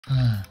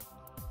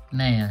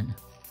Man.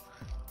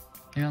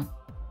 You know,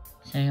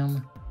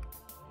 Sam,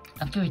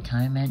 after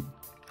retirement,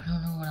 I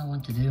don't know what I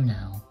want to do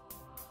now.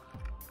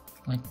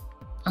 Like,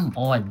 I'm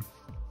bored.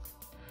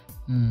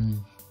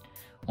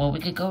 Well, we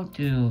could go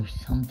do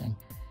something.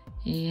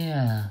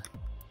 Yeah.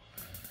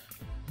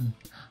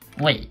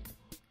 Wait.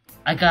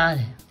 I got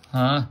it.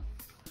 Huh?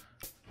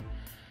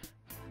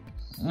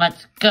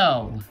 Let's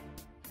go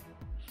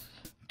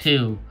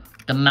to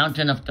the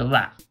Mountain of the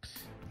Rocks.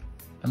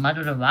 The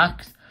Mountain of the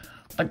Rocks?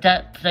 But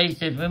that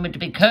place is rumored to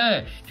be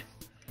cursed.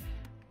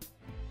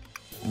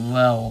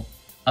 Well,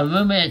 a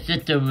rumor is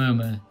just a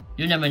rumor.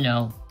 You never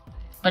know.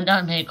 But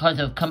not many cars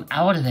have come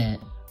out of it.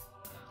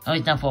 At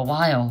least not for a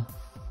while.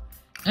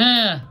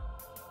 I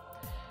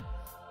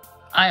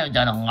have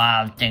done a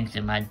lot of things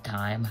in my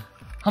time.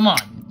 Come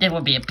on, there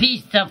will be a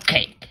piece of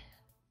cake.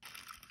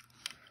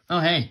 Oh,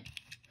 hey.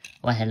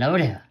 Well, hello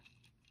there.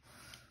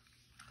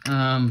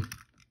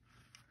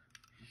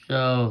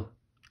 So,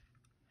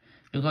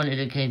 you're going to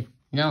the cave?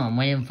 No, I'm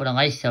waiting for the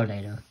light show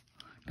later.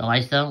 The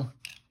light show?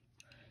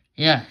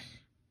 Yes.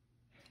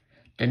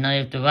 The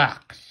Night of the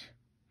Rocks.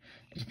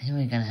 It's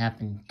probably gonna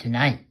happen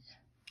tonight.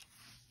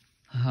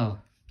 Oh.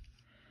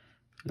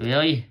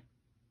 Really?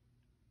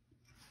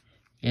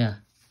 Yeah.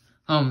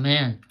 Oh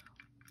man.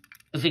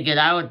 If we get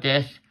out of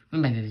this, we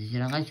might be able to see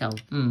the light show.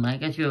 I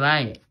guess you're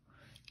right.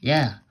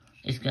 Yeah.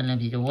 It's gonna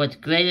be the world's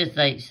greatest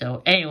light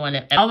show anyone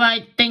ever.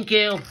 Alright, thank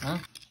you. Huh?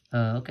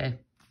 Okay.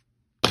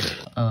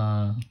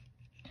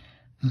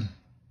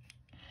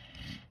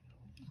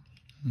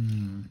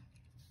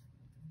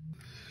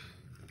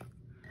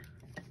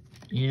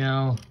 You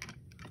know,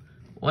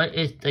 what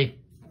is the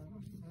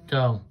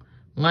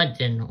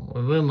legend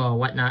or rumor or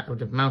whatnot of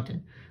the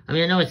mountain? I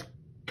mean, I know it's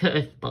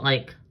cursed, but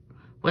like,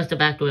 what's the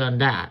backstory on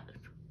that?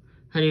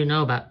 How do you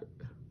know about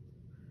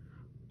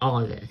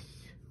all of this?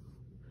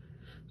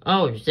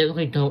 Oh, you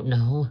certainly don't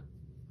know?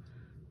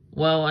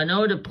 Well, I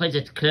know the place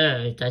is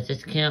cursed, I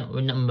just can't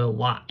remember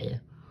why.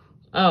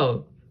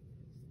 Oh,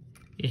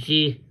 you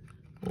see,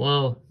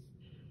 well,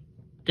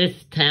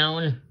 this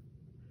town,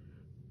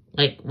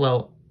 like,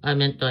 well, I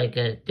meant like,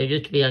 there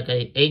used to be like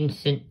an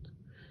ancient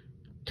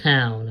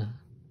town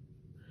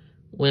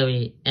where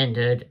we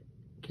entered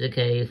to the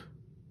cave,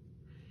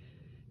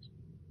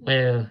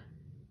 where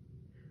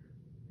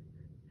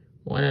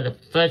one of the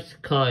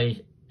first cars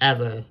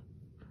ever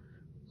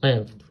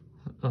lived.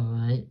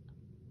 Alright.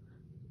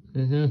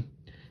 And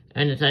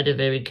inside the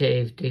very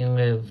cave they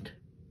lived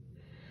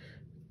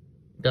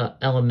the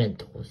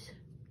elementals.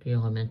 The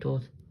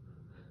elementals?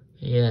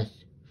 Yes.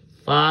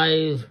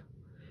 5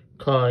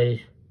 cars,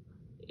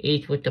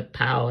 each with the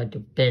power to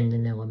bend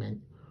an element.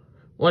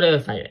 What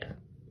if I did?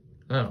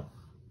 Oh.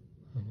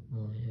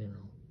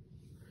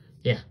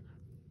 Yeah.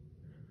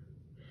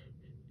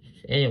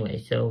 Anyway,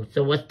 so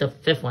what's the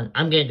 5th one?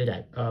 I'm gonna do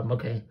that.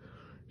 Okay.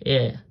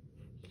 Yeah.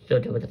 So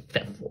there was the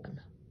 5th one.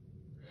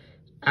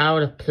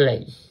 Out of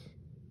place.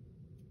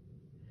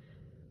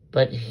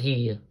 But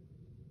he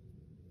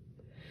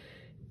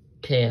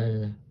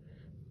can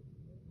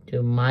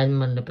do mind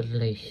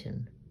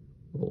manipulation.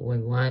 Wait,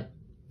 what?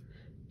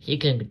 He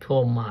can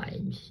control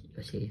minds,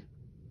 you see.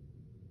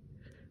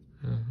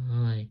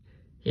 Alright.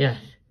 Yes.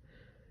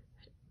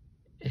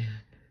 And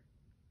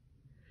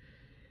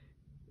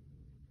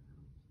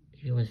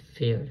he was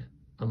feared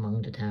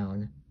among the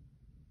town.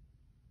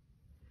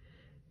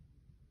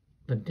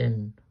 But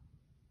then,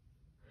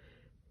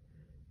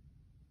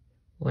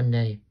 one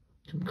day,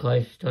 some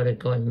cars started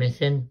going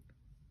missing.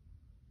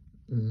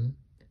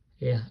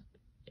 Yeah.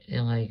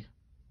 And like,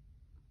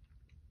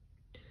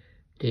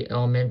 the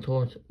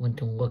elementals went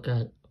to look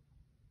at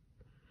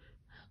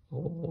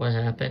what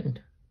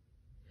happened.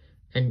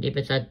 And deep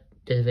inside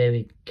this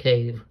very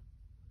cave,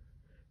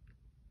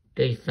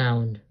 they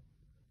found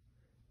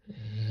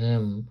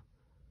him.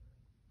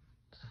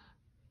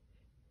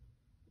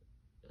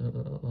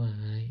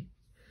 Alright.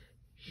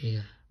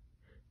 Yeah.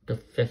 The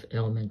 5th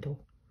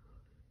elemental.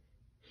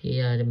 He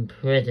had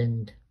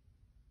imprisoned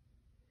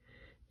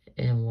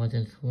and was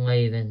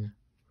enslaving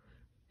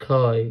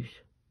cars.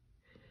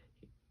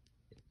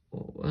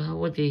 How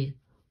was he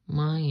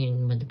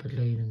mind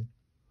manipulating?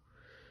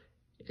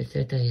 It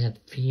said they had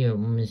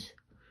fumes,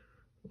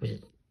 which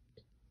is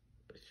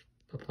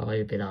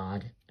probably a bit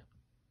odd.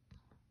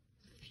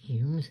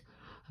 Fumes?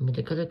 I mean,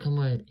 they could have come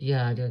with,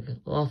 yeah, they got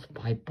off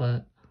pipe,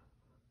 but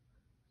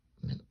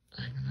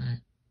I'm not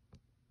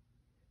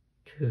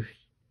too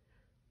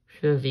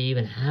sure if he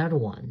even had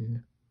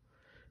one.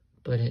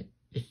 But it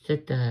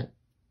said that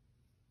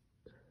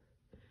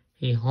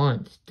he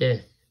haunts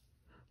the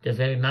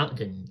very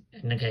mountain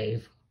in the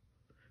cave.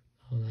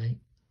 Alright.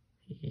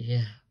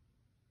 Yeah.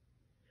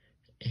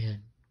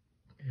 And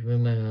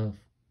rumor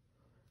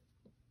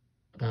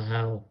about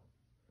how,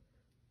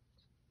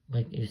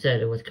 like you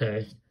said, it was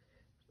cursed.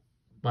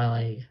 By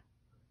like,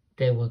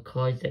 there were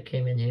cars that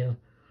came in here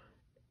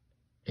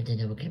and they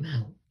never came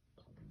out.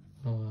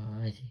 Oh,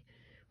 I see.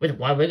 Which is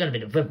why we're gonna be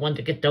the 5th one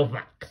to get those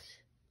rocks.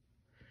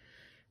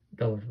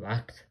 Those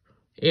rocks?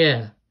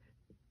 Yeah.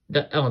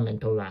 The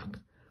elemental rock.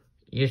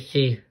 You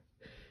see,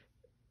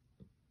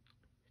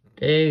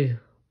 the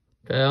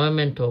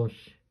elementals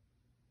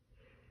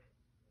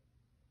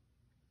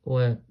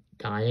were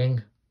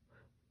dying,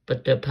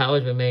 but their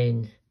powers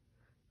remained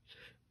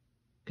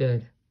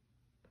good.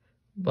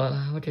 But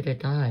how did they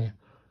die?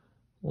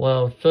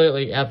 Well,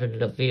 shortly after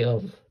the defeat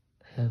of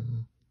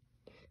him,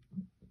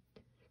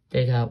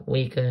 they got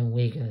weaker and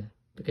weaker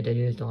because they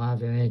used a lot of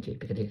their energy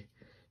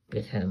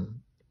because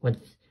him was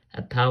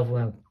a powerful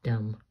of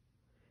them.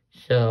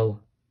 So,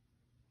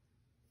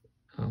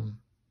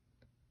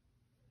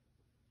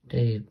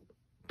 they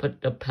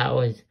put the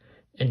powers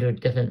into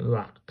different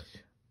rocks.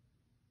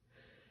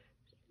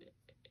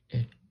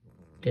 And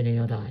then they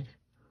all died.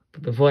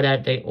 But before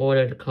that, they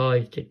ordered the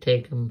cars to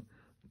take them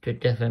to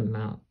different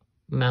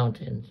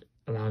mountains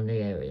around the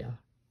area.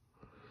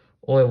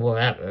 Or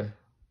wherever.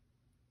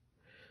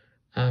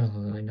 I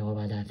don't really know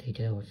about that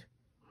details.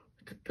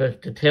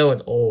 The tale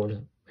is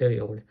old, very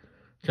old.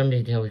 Some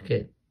details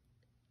get,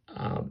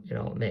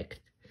 mixed.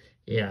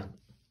 Yeah.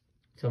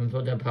 Some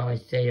sort of probably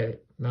say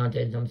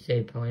mountains, some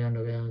say probably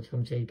underground,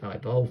 some say probably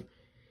both.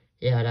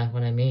 Yeah, that's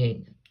what I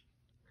mean.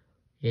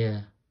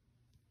 Yeah.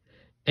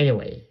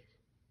 Anyway.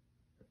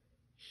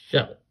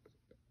 So,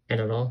 I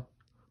don't know.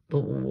 But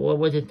what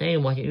was his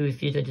name? Why did you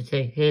refuse to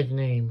say his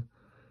name?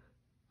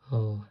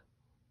 Oh.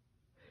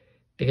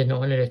 Because no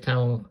one in the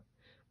town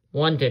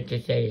wanted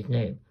to say his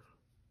name.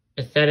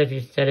 Instead, if you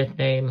said his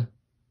name,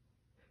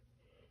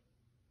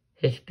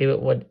 his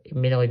spirit would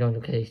immediately know the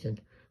location.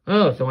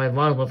 Oh, so I'm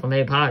vulnerable from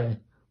Harry Potter.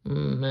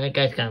 I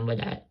guess kind of with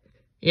that.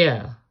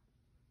 Yeah.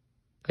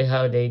 Like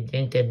how they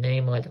think their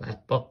name like the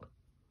last book.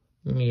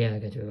 Yeah, I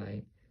guess you're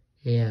right.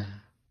 Yeah.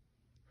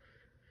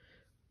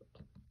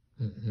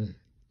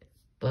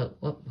 But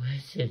what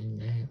was his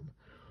name?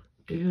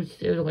 Do you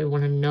seriously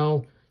want to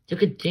know? You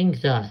could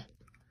think that.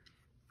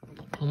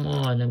 Come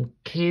on, I'm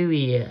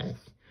curious.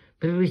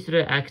 Maybe we should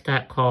have asked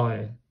that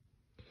car.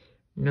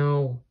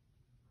 No.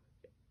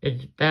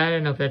 It's bad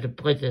enough that the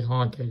place is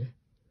haunted.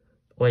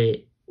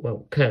 Wait,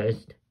 well,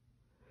 cursed.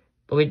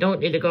 But we don't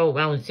need to go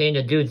around saying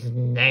the dude's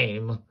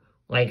name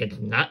like it's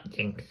not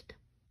jinxed.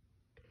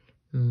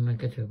 I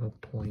guess you have a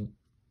point.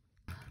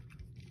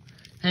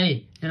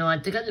 Hey, I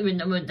think I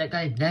remember that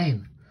guy's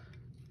name.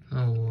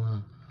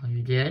 Oh,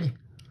 you did?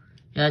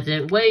 Yeah, I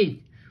said,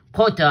 wait,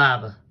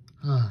 Kotab.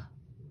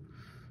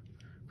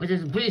 Which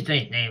is a pretty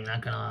strange name,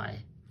 not gonna lie.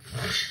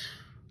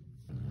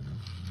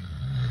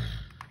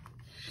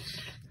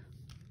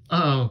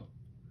 Uh-oh.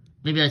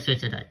 Maybe I should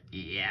say that.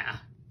 Yeah.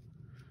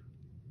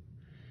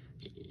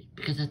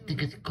 Because I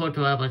think it's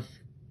Kotab.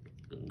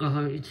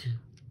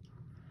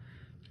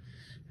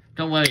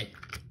 Don't worry.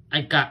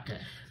 I got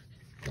this.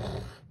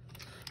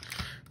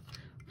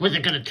 What's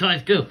it gonna try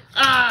to do?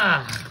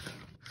 Ah!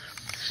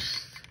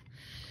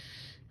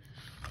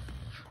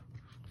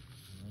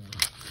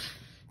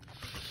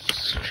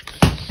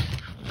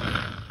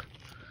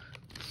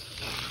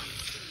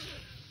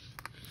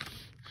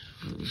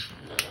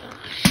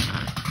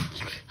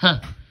 Huh.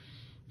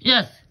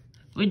 Yes,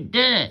 we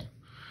did it.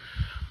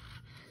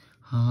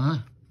 Huh?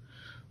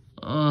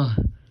 Oh,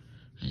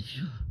 I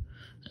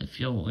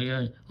feel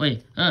weird.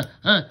 Wait, no,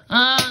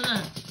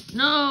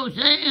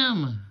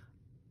 Sam!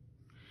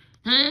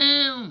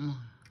 Sam!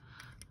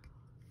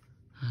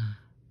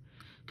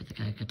 But I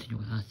gotta continue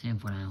without Sam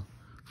for now.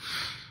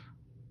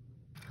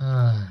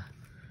 I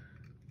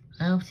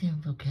hope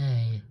Sam's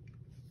okay.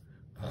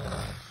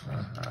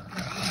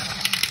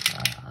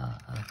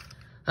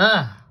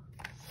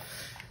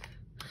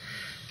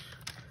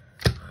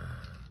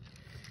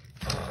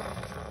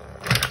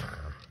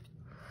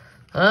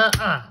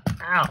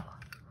 Ow.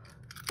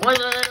 What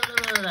is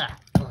that?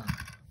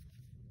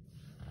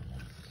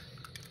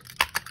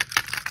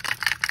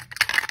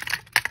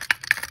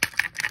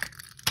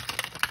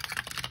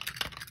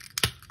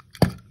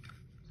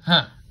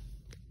 Huh.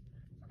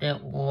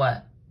 It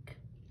worked.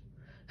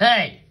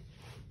 Hey!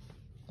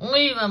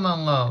 Leave him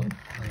alone.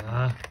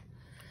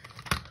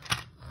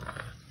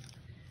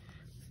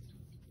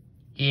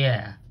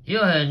 Yeah, you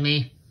heard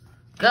me.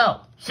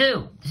 Go,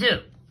 shoot.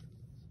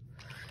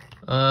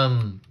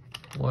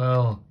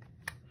 Well.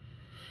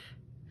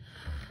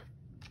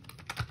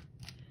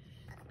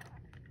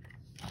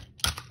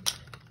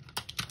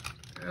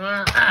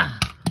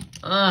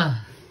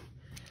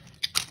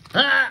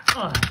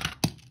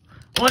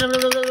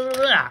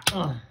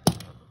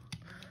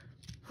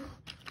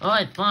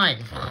 Alright, fine.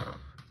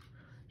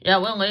 Yeah,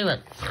 we'll leave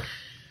it.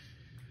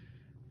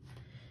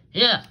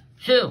 Yeah,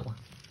 Sue.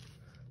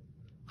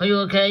 Are you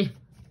okay?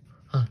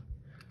 I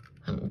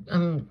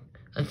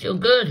feel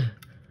good.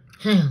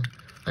 I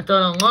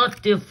thought I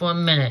lost you for a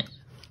minute.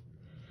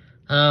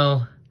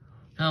 Oh,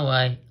 no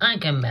way. I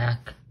came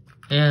back.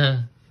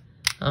 Yeah.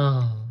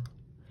 Oh.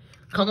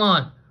 Come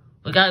on.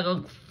 We gotta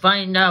go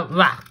find out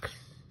rocks.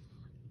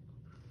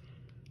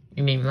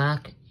 You mean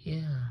rock?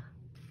 Yeah.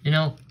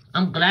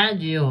 I'm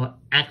glad you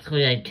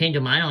actually changed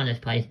your mind on this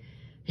place.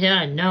 Yeah,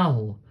 I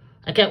know.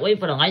 I can't wait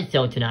for the light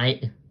show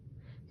tonight.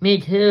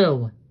 Me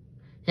too.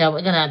 Yeah,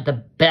 we're gonna have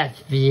the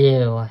best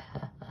view.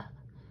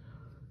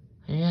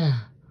 Yeah.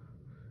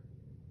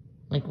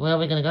 Like, where are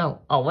we gonna go?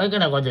 Oh, we're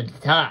gonna go to the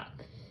top.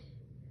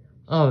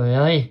 Oh,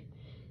 really?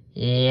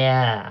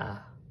 Yeah.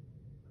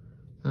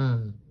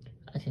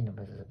 I think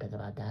there was a bit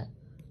about that.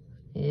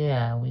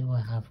 Yeah, we will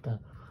have the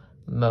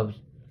most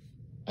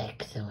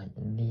excellent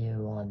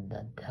view on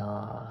the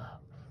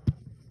top.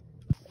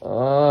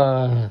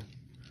 Oh,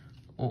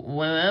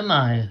 where am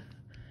I?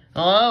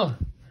 Hello?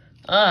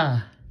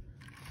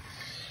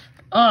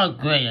 Oh,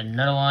 great,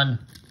 another one.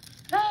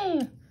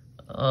 Hey.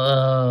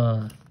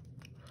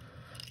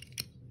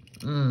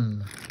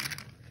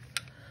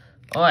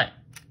 Alright.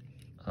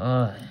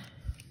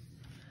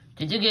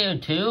 Did you get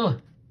it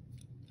too?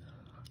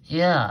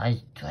 Yeah,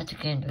 I tried to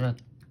get into the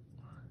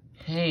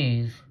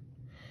cave.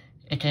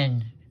 It's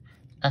in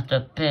at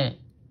the pit.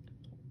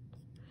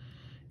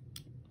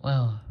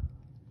 Well,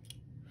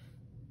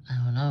 I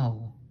don't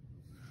know.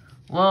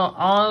 Where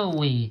are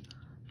we?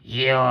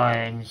 You're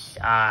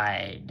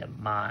inside the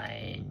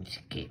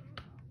minescape,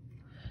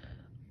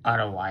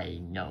 otherwise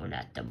known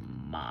as the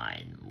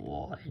mine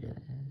ward.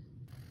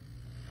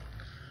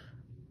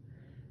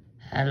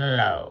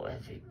 Hello,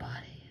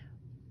 everybody.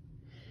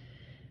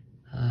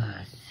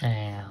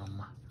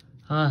 Sam.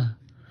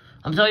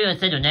 I'm sorry I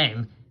said your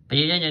name, but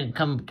you didn't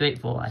come straight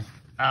for us.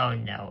 Oh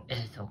no,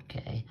 it's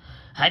okay.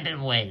 I've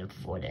been waiting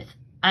for this.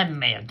 I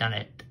may have done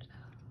it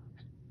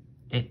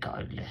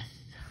regardless.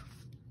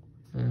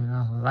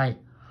 Right.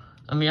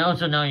 I mean, I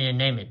also know your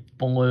name is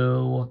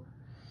Blue.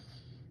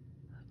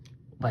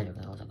 Wait a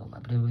minute, I also call my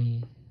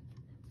Bluey.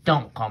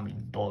 Don't call me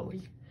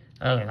Bluey.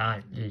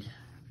 Okay,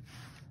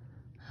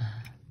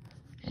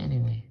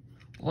 anyway,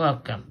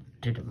 welcome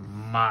to the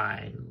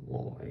mine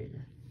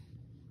ward.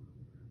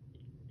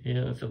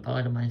 You also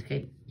part of the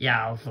minescape?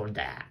 Yeah, also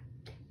that.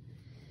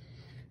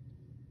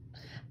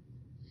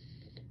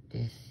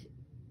 This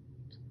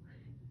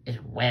is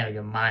where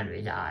your mind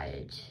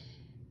resides.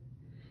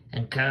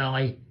 And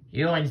currently,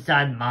 you're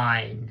inside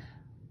mine.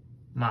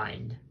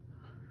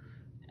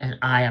 And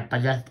I have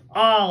possessed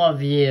all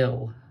of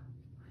you.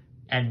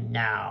 And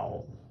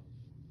now,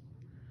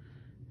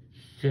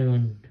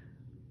 soon,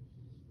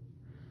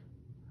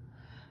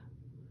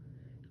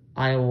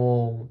 I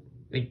will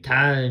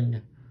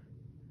return.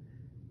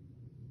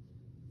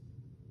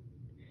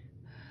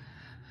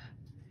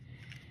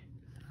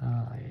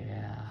 Oh,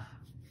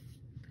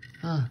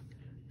 yeah.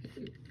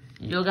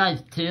 You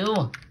guys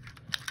too?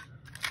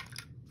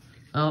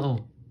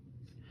 Oh.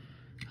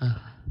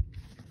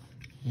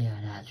 Yeah,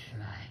 that's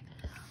right.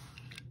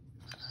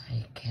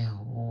 I can't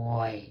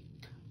wait.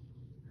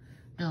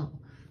 No,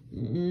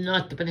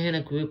 not the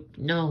banana group,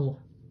 no.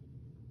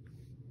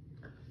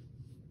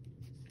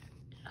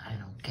 I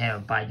don't care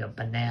about your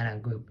banana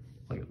group.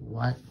 Wait,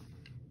 what?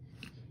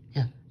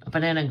 Yeah, a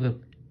banana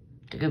group.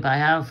 The group I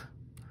have.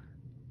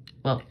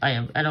 Well, I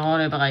don't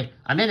want to, but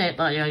I'm in it,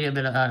 but you're a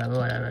bit of,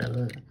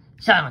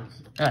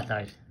 silence.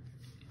 Sorry.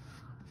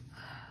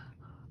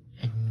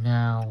 And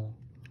now,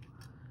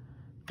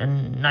 the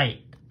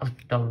night of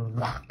the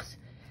rocks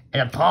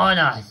is upon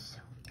us.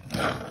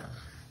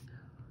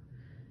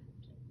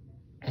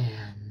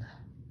 And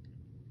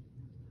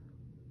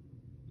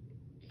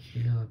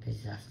you're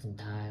possessed in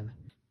time.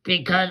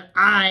 Because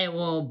I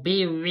will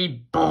be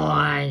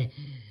reborn.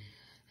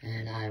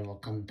 And I will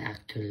come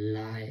back to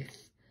life.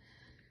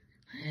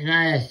 And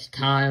this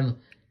time,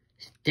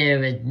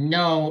 there is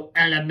no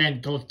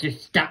elementals to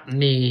stop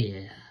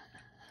me.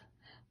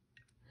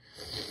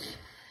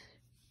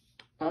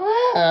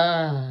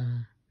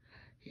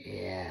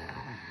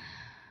 Yeah.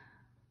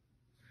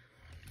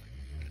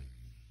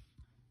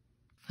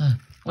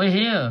 We're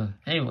here.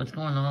 Hey, what's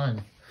going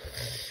on?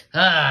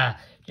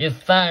 You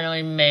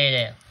finally made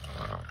it.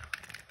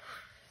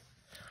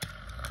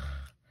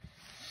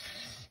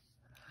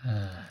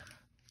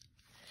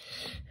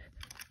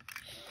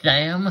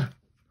 Sam?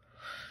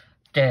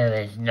 There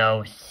is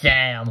no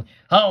Sam,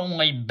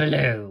 only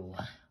Blue.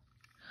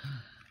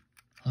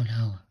 Oh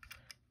no.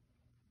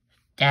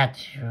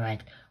 That's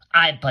right.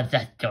 I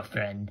possessed your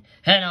friend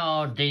and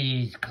all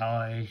these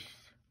cars.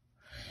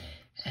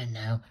 And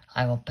now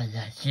I will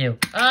possess you.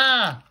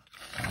 Sam!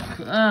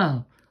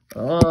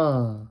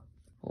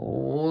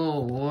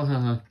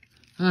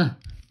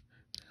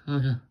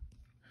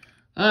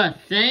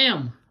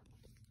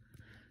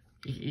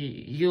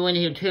 You in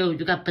here too,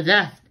 you got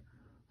possessed.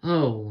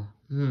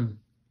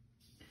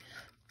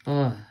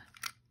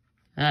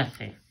 I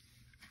see.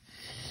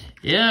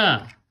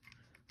 Yeah.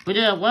 We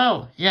did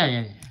well.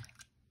 Yeah.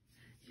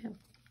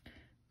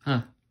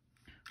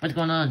 What's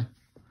going on?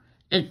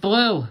 It's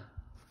Blue.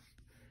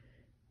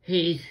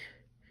 He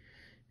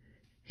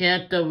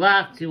had the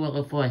rocks you were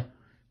looking for.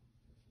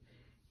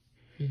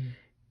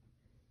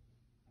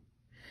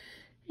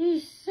 He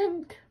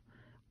sent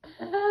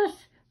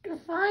us to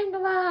find the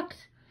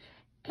rocks.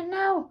 And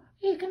now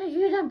he's gonna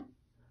use them.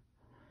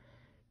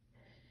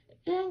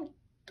 And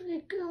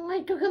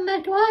like to come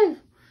back to life.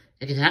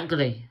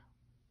 Exactly.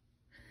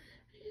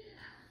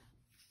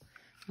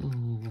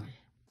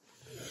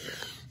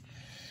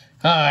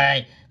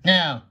 Alright,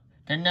 now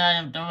the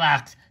night of the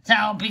rocks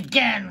shall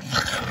begin.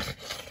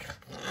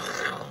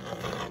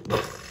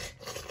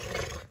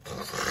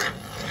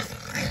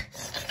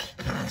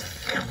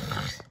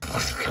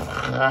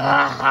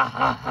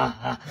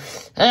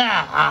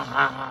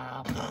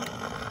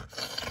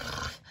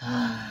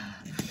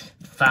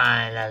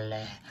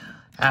 Finally,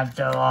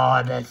 after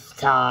all this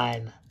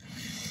time,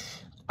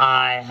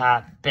 I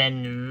have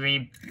been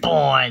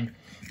reborn.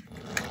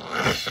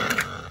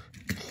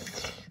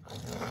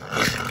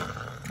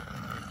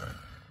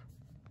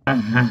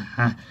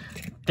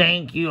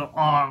 Thank you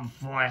all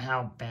for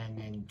helping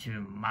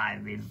into my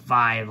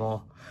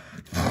revival.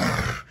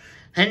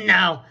 And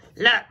now,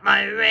 let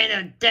my reign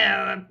of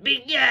terror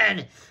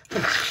begin!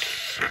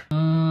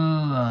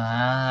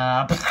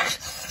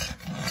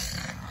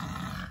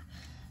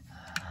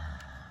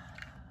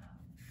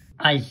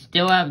 I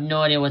still have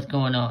no idea what's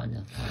going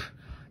on.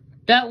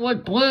 That was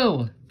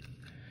Blue.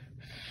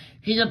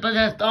 He's a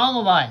possessed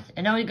all of us,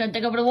 and now he's gonna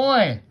take over the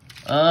world.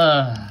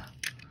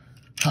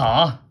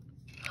 Huh?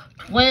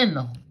 Twin,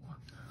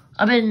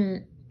 I've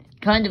been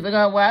trying to figure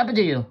out what happened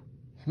to you.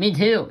 Me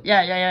too.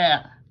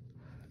 Yeah.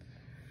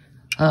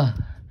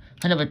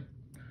 I never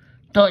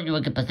thought you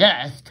would get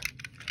possessed.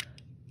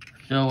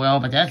 So we're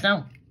all possessed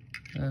now?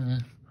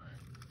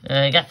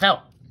 I guess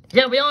so.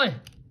 Yeah, we are.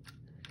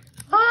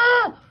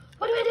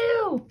 What do I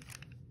do?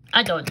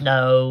 I don't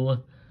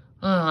know.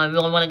 I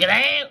really want to get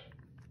out.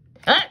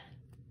 Huh?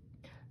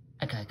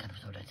 Okay, I kind of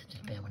so that's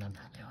just bad when I'm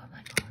not there. Oh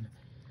my god.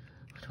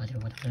 What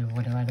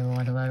do I do?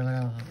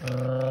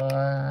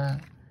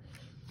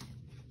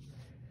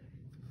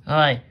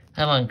 Alright,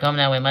 come on, come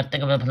now. We must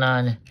think of a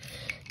plan.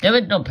 There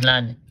is no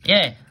plan.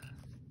 Yeah.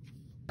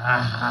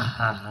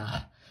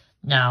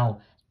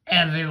 Now,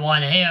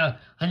 everyone here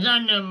is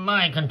under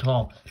my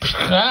control.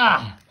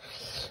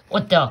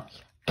 What the?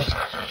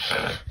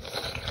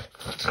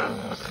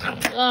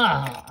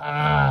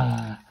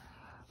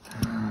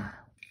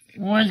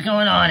 What's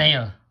going on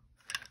here?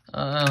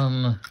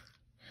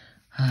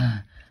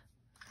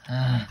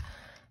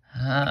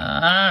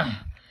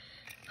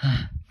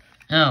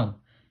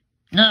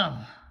 No.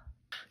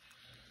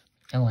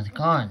 Everyone's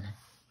gone.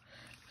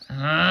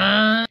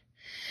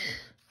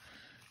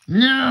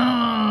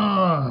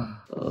 No!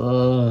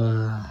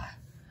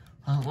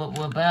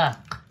 We're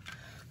back.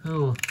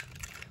 Who?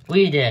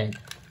 We did.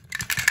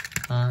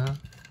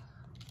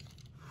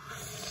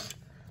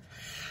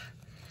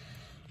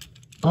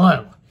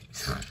 Blue,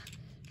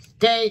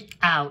 stay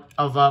out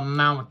of a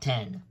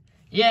mountain.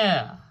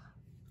 Yeah.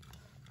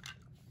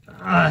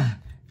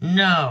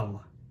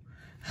 No.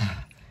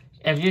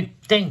 If you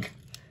think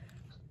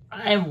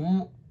I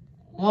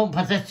won't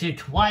possess you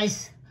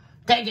twice,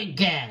 think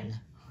again.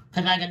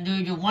 Cause I can do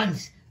you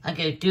once, I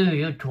can do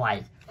you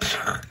twice.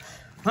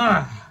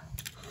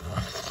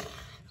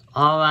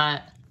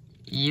 Alright,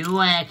 you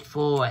asked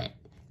for it.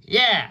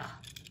 Yeah.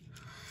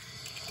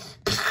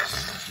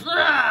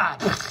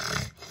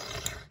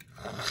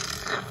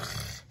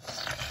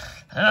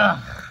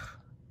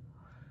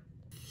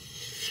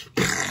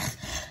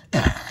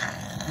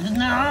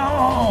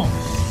 No!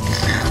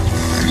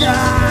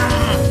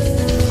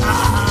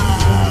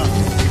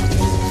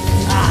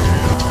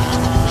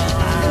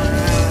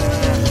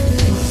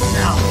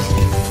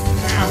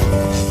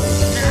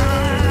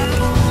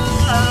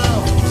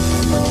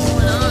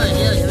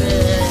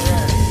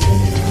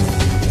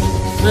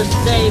 We're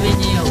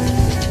saving you.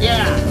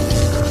 Yeah.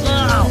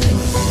 No.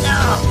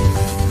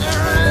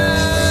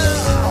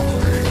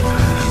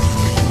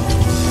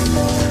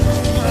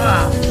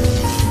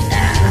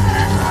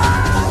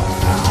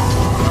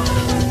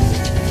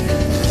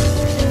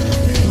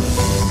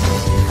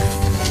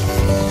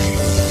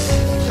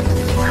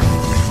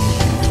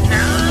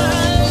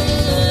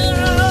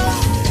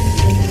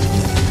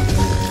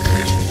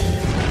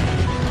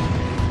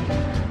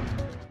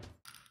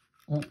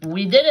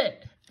 We did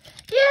it.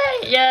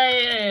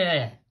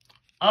 Yeah.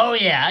 Oh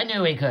yeah, I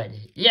knew we could.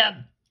 Yep.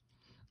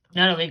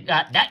 Now that we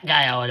got that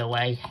guy out of the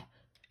way.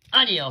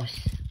 Adios.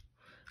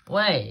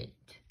 Wait.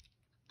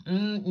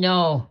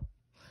 No.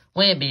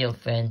 We'll be your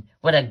friend.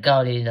 We're the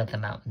guardians of the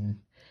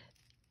mountain.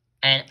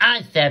 And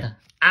I said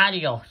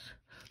adios.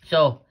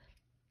 So,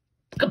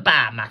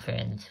 goodbye, my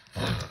friends.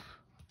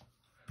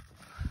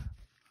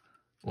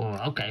 Oh,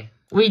 okay.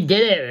 We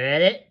did it,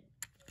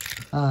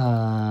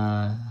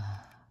 Reddit.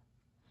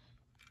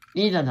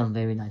 These are some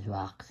very nice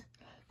rocks.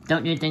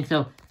 Don't you think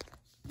so?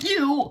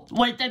 You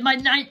wasted my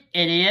night,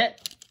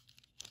 idiot!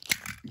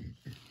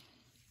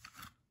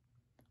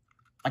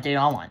 What do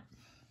y'all want?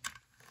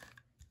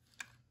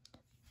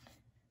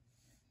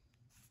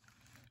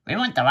 We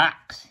want the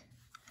rocks.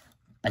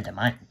 But they're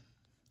mine.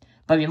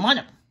 But we want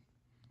them.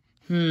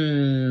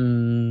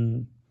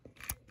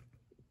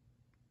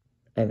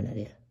 I have an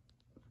idea.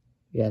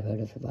 You ever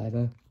heard of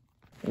Survivor?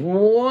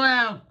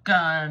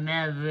 Welcome,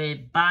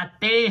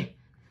 everybody!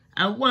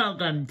 And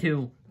welcome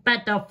to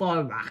Battle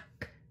for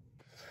Rock.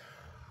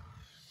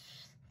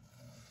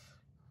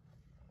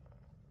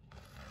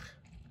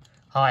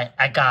 Alright,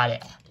 I got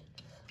it.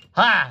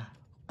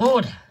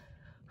 Good.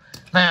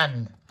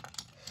 Man,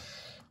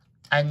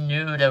 I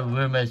knew the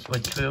rumors were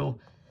true.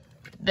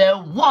 There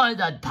was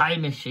a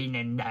time machine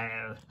in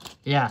there.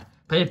 Yeah,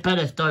 but it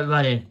better start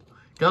running.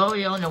 Go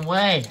on the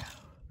way.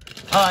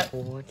 Alright.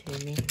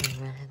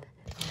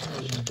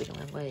 We don't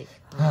have legs.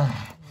 Oh,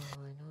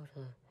 I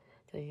know.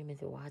 So you meant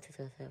to watch us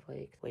have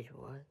legs. Wait,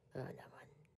 what? That one.